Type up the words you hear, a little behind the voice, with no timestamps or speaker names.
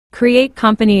Create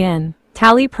company in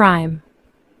Tally Prime.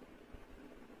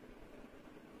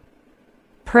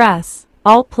 Press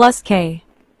Alt+K.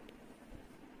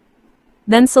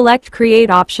 Then select Create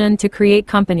option to create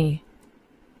company.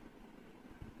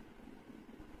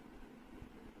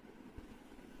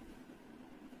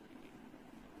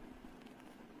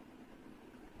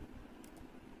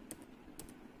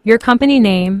 Your company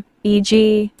name,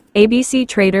 e.g., ABC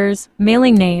Traders,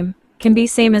 mailing name, can be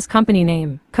same as company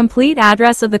name. Complete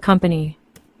address of the company.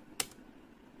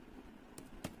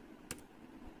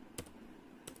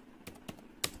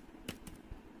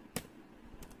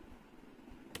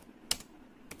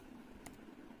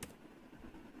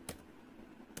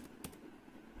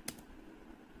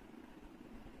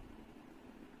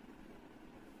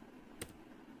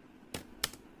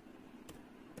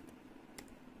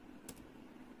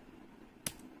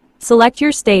 Select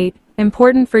your state,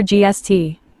 important for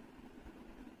GST.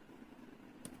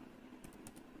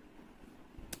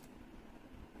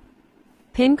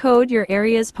 PIN code your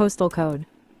area's postal code.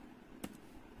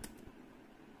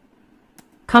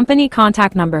 Company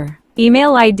contact number.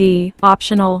 Email ID,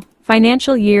 optional.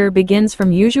 Financial year begins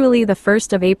from usually the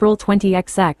 1st of April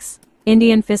 20XX.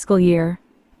 Indian fiscal year.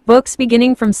 Books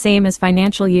beginning from same as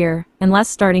financial year, unless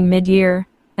starting mid-year.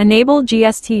 Enable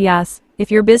GST Yes,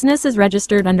 if your business is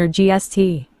registered under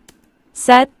GST.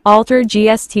 Set, alter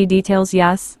GST Details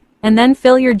Yes, and then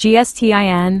fill your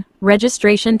GSTIN,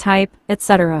 registration type,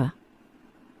 etc.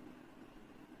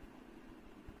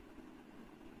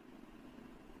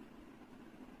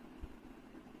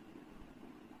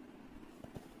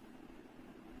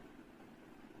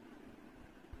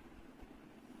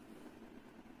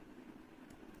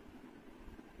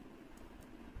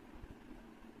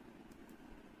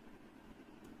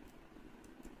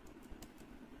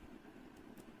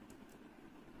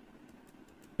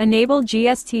 Enable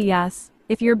GST Yes,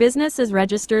 if your business is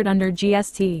registered under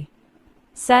GST.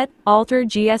 Set, alter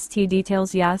GST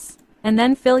Details Yes, and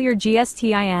then fill your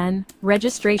GSTIN,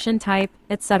 registration type,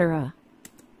 etc.